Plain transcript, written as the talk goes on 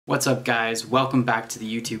What's up guys, welcome back to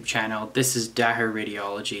the YouTube channel. This is Daher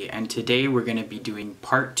Radiology and today we're going to be doing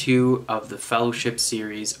part 2 of the fellowship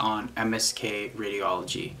series on MSK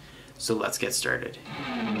Radiology. So let's get started.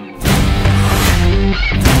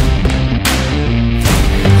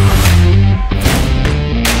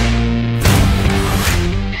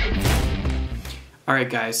 Alright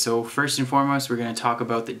guys, so first and foremost we're going to talk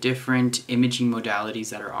about the different imaging modalities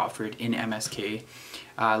that are offered in MSK.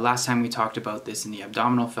 Last time we talked about this in the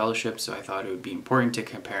abdominal fellowship, so I thought it would be important to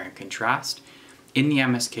compare and contrast. In the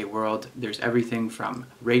MSK world, there's everything from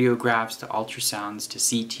radiographs to ultrasounds to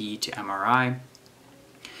CT to MRI.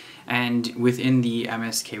 And within the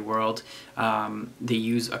MSK world, they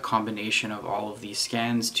use a combination of all of these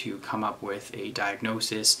scans to come up with a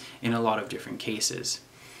diagnosis in a lot of different cases.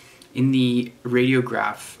 In the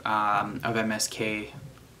radiograph of MSK,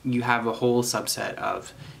 you have a whole subset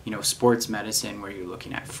of, sports medicine where you're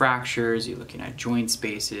looking at fractures, you're looking at joint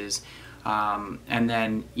spaces, and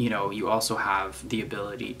then, you also have the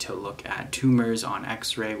ability to look at tumors on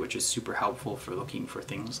X-ray, which is super helpful for looking for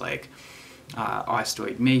things like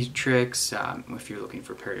osteoid matrix, if you're looking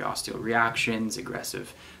for periosteal reactions,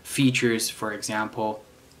 aggressive features, for example.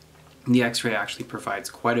 The X-ray actually provides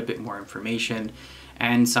quite a bit more information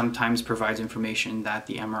and sometimes provides information that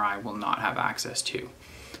the MRI will not have access to.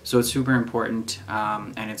 So it's super important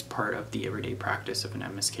and it's part of the everyday practice of an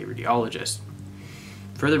MSK radiologist.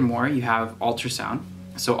 Furthermore, you have ultrasound.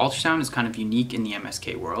 So ultrasound is kind of unique in the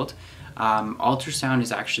MSK world. Ultrasound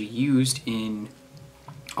is actually used in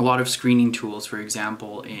a lot of screening tools, for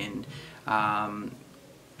example, in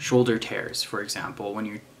shoulder tears, for example, when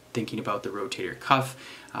you're thinking about the rotator cuff,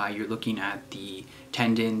 you're looking at the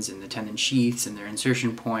tendons and the tendon sheaths and their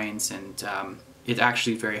insertion points, and it's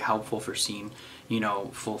actually very helpful for seeing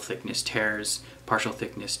full thickness tears, partial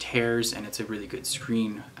thickness tears, and it's a really good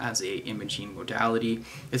screen as a imaging modality.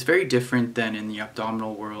 It's very different than in the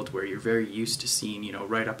abdominal world where you're very used to seeing,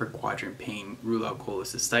 right upper quadrant pain, rule out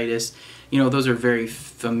cholecystitis. Those are very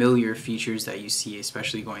familiar features that you see,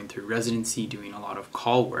 especially going through residency, doing a lot of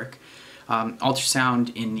call work.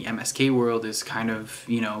 Ultrasound in the MSK world is kind of,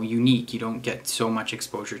 unique. You don't get so much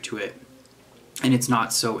exposure to it. And it's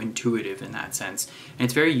not so intuitive in that sense. And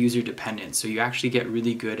it's very user dependent. So you actually get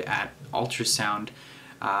really good at ultrasound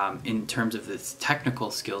in terms of the technical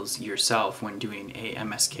skills yourself when doing a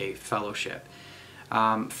MSK fellowship.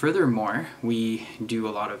 Furthermore, we do a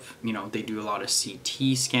lot of, they do a lot of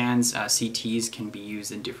CT scans. CTs can be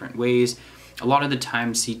used in different ways. A lot of the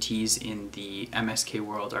time CTs in the MSK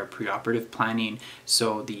world are preoperative planning.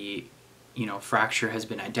 So the fracture has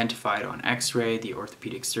been identified on X-ray. The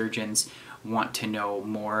orthopedic surgeons want to know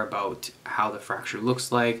more about how the fracture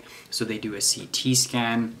looks like, so they do a CT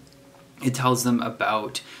scan. It tells them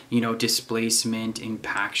about, displacement,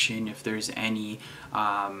 impaction, if there's any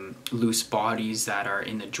loose bodies that are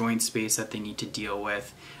in the joint space that they need to deal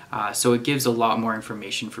with. So it gives a lot more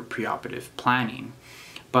information for preoperative planning.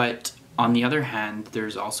 But on the other hand,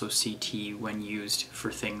 there's also CT when used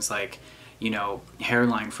for things like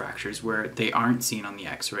hairline fractures where they aren't seen on the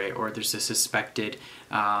X-ray, or there's a suspected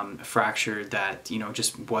fracture that,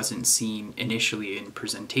 just wasn't seen initially in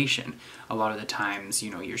presentation. A lot of the times,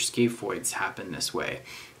 your scaphoids happen this way,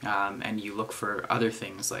 and you look for other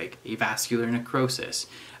things like avascular necrosis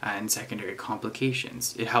and secondary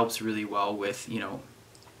complications. It helps really well with,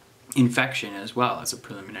 infection as well as a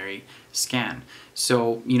preliminary scan.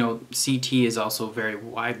 So, CT is also very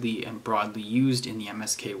widely and broadly used in the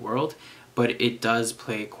MSK world, but it does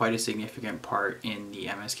play quite a significant part in the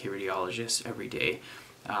MSK radiologist's everyday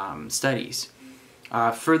studies.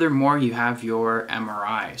 Furthermore, you have your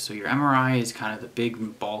MRI. So your MRI is kind of the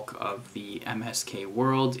big bulk of the MSK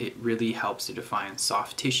world. It really helps to define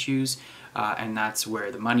soft tissues, and that's where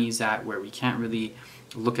the money's at, where we can't really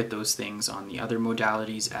look at those things on the other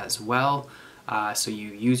modalities as well. So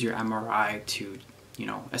you use your MRI to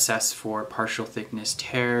assess for partial thickness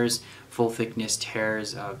tears, full thickness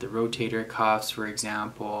tears of the rotator cuffs, for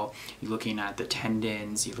example. You're looking at the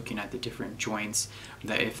tendons, you're looking at the different joints,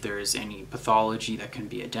 that if there's any pathology that can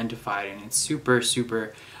be identified, and it's super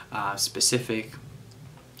specific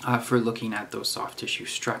for looking at those soft tissue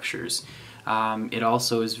structures. It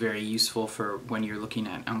also is very useful for when you're looking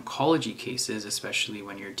at oncology cases, especially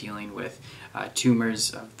when you're dealing with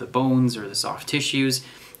tumors of the bones or the soft tissues.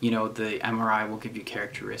 The MRI will give you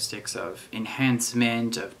characteristics of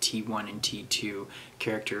enhancement, of T1 and T2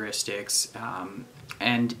 characteristics,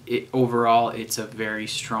 and overall it's a very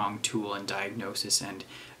strong tool in diagnosis and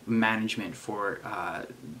management for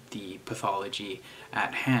the pathology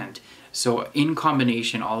at hand. So in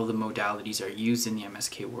combination, all of the modalities are used in the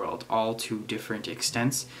MSK world, all to different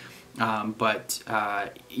extents. but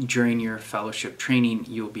during your fellowship training,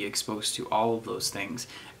 you'll be exposed to all of those things,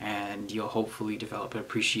 and you'll hopefully develop an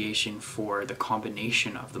appreciation for the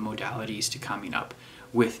combination of the modalities to coming up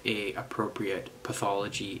with a appropriate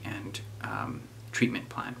pathology and treatment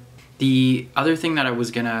plan. The other thing that I was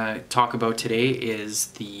gonna talk about today is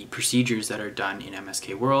the procedures that are done in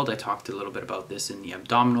MSK World. I talked a little bit about this in the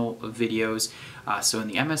abdominal videos. So in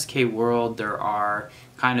the MSK World, there are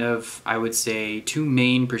kind of, I would say, two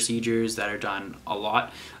main procedures that are done a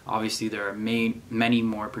lot. Obviously, there are many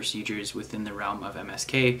more procedures within the realm of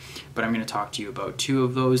MSK, but I'm gonna talk to you about two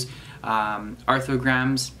of those.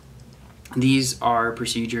 Arthrograms. These are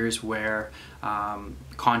procedures where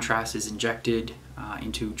contrast is injected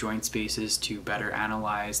into joint spaces to better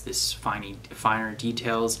analyze this finer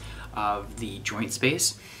details of the joint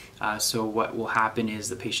space. So what will happen is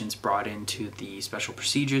the patient's brought into the special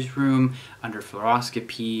procedures room under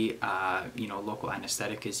fluoroscopy. Local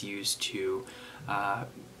anesthetic is used to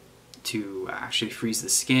actually freeze the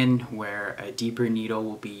skin, where a deeper needle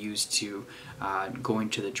will be used to go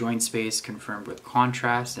into the joint space, confirmed with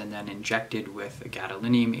contrast, and then injected with a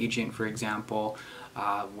gadolinium agent, for example,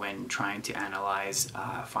 when trying to analyze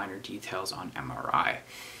finer details on MRI.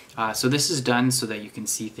 So this is done so that you can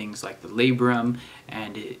see things like the labrum,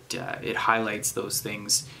 and it highlights those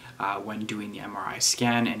things when doing the MRI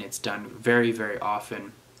scan, and it's done very, very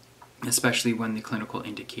often, especially when the clinical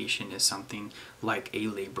indication is something like a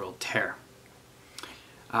labral tear.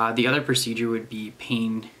 The other procedure would be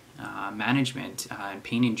pain management and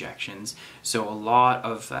pain injections. So a lot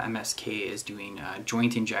of MSK is doing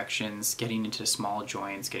joint injections, getting into small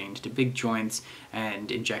joints, getting into big joints,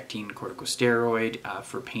 and injecting corticosteroid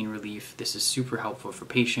for pain relief. This is super helpful for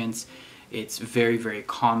patients. It's very, very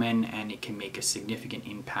common, and it can make a significant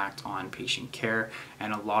impact on patient care.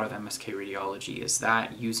 And a lot of MSK radiology is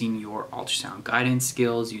that, using your ultrasound guidance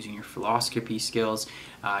skills, using your fluoroscopy skills,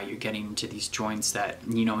 you're getting into these joints that,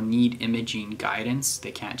 need imaging guidance.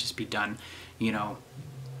 They can't just be done,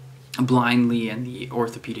 blindly, and the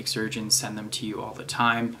orthopedic surgeons send them to you all the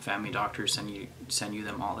time. Family doctors send you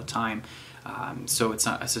them all the time. So it's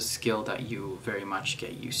a skill that you very much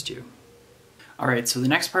get used to. Alright, so the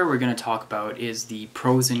next part we're going to talk about is the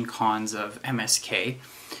pros and cons of MSK.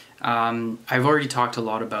 I've already talked a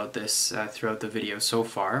lot about this throughout the video so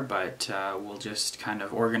far, but we'll just kind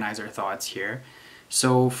of organize our thoughts here.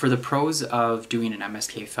 So for the pros of doing an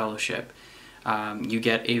MSK fellowship, you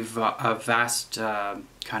get a vast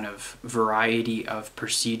kind of variety of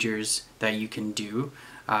procedures that you can do.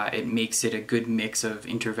 It makes it a good mix of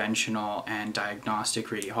interventional and diagnostic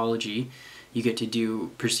radiology. You get to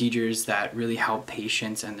do procedures that really help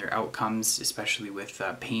patients and their outcomes, especially with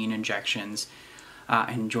pain injections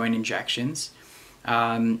and joint injections.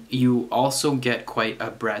 You also get quite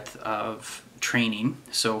a breadth of training.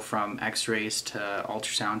 So from x-rays to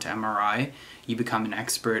ultrasound to MRI, you become an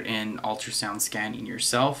expert in ultrasound scanning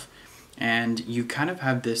yourself, and you kind of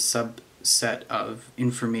have this subset of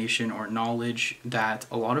information or knowledge that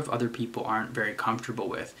a lot of other people aren't very comfortable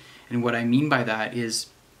with. And what I mean by that is,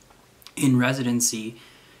 in residency,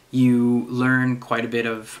 you learn quite a bit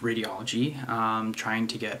of radiology, trying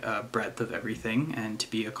to get a breadth of everything and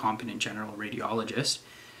to be a competent general radiologist.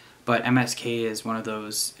 But MSK is one of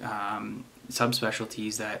those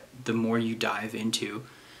subspecialties that the more you dive into,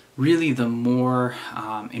 really the more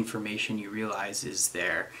information you realize is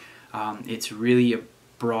there. It's really a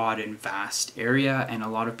broad and vast area, and a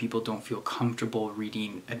lot of people don't feel comfortable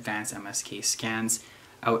reading advanced MSK scans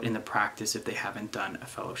out in the practice if they haven't done a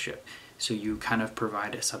fellowship. So you kind of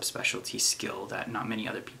provide a subspecialty skill that not many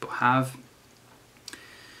other people have.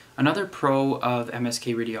 Another pro of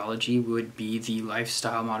MSK radiology would be the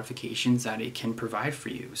lifestyle modifications that it can provide for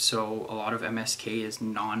you. So a lot of MSK is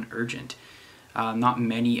non-urgent. Not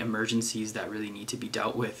many emergencies that really need to be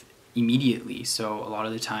dealt with immediately. So a lot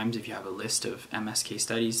of the times, if you have a list of MSK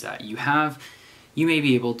studies that you have, you may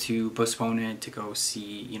be able to postpone it to go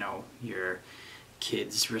see, your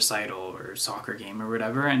kids' recital or soccer game or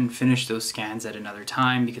whatever, and finish those scans at another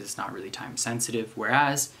time because it's not really time sensitive.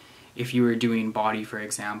 Whereas if you were doing body, for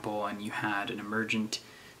example, and you had an emergent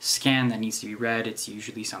scan that needs to be read, it's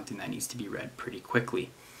usually something that needs to be read pretty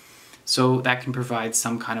quickly. So that can provide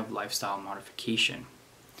some kind of lifestyle modification.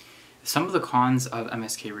 Some of the cons of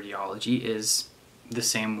MSK radiology is the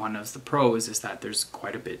same one as the pros, is that there's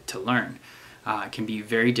quite a bit to learn. It can be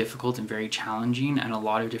very difficult and very challenging, and a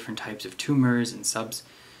lot of different types of tumors and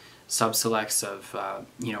subselects of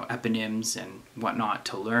eponyms and whatnot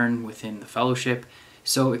to learn within the fellowship.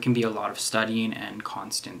 So it can be a lot of studying and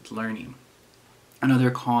constant learning.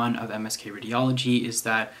 Another con of MSK radiology is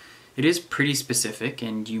that it is pretty specific,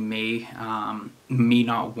 and you may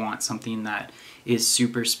not want something that is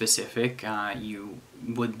super specific. You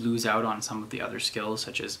would lose out on some of the other skills,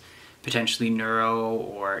 such as potentially neuro,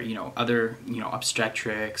 or other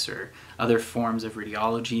obstetrics or other forms of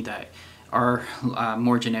radiology that are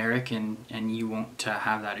more generic, and you won't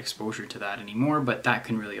have that exposure to that anymore, but that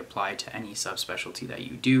can really apply to any subspecialty that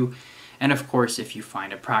you do. And of course, if you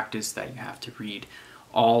find a practice that you have to read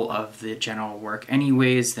all of the general work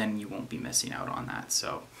anyways, then you won't be missing out on that.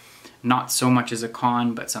 So not so much as a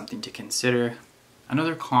con, but something to consider.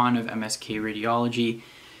 Another con of MSK radiology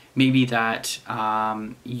may be that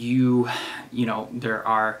there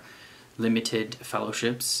are limited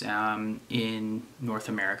fellowships in North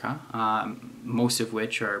America, most of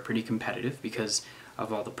which are pretty competitive because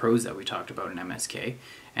of all the pros that we talked about in MSK,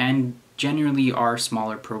 and generally are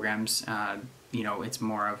smaller programs. It's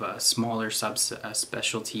more of a smaller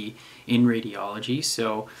subspecialty in radiology,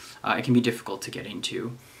 so it can be difficult to get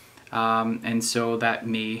into. And so that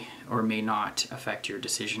may or may not affect your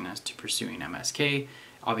decision as to pursuing MSK.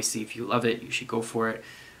 Obviously, if you love it, you should go for it.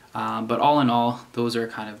 But all in all, those are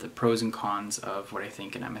kind of the pros and cons of what I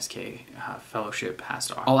think an MSK fellowship has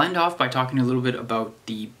to offer. I'll end off by talking a little bit about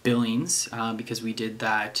the billings, because we did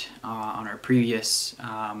that on our previous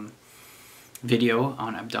video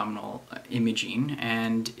on abdominal imaging,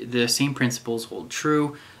 and the same principles hold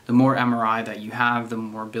true. The more MRI that you have, the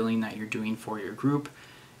more billing that you're doing for your group,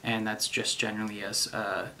 and that's just generally as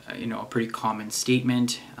a pretty common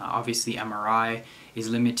statement. Obviously, MRI is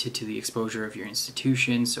limited to the exposure of your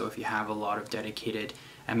institution, so if you have a lot of dedicated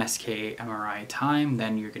MSK MRI time,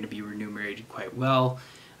 then you're going to be remunerated quite well.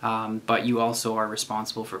 But you also are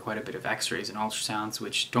responsible for quite a bit of x-rays and ultrasounds,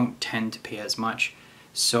 which don't tend to pay as much.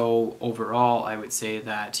 So overall, I would say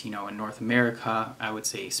that, in North America, I would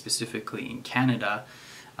say specifically in Canada,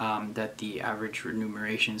 that the average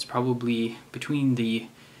remuneration is probably between the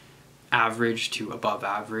average to above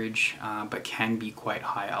average, but can be quite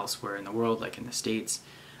high elsewhere in the world, like in the States,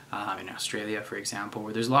 in Australia, for example,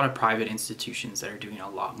 where there's a lot of private institutions that are doing a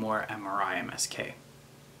lot more MRI MSK.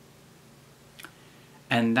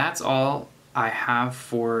 And that's all I have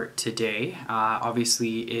for today.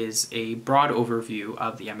 Obviously is a broad overview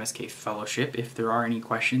of the MSK Fellowship. If there are any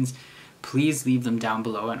questions, please leave them down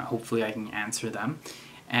below and hopefully I can answer them.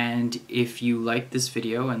 And if you like this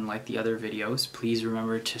video and like the other videos, please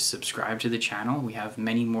remember to subscribe to the channel. We have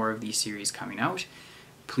many more of these series coming out.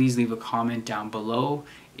 Please leave a comment down below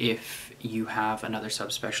if you have another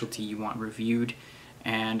subspecialty you want reviewed,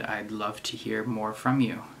 and I'd love to hear more from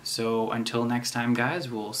you. So until next time, guys,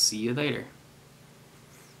 we'll see you later.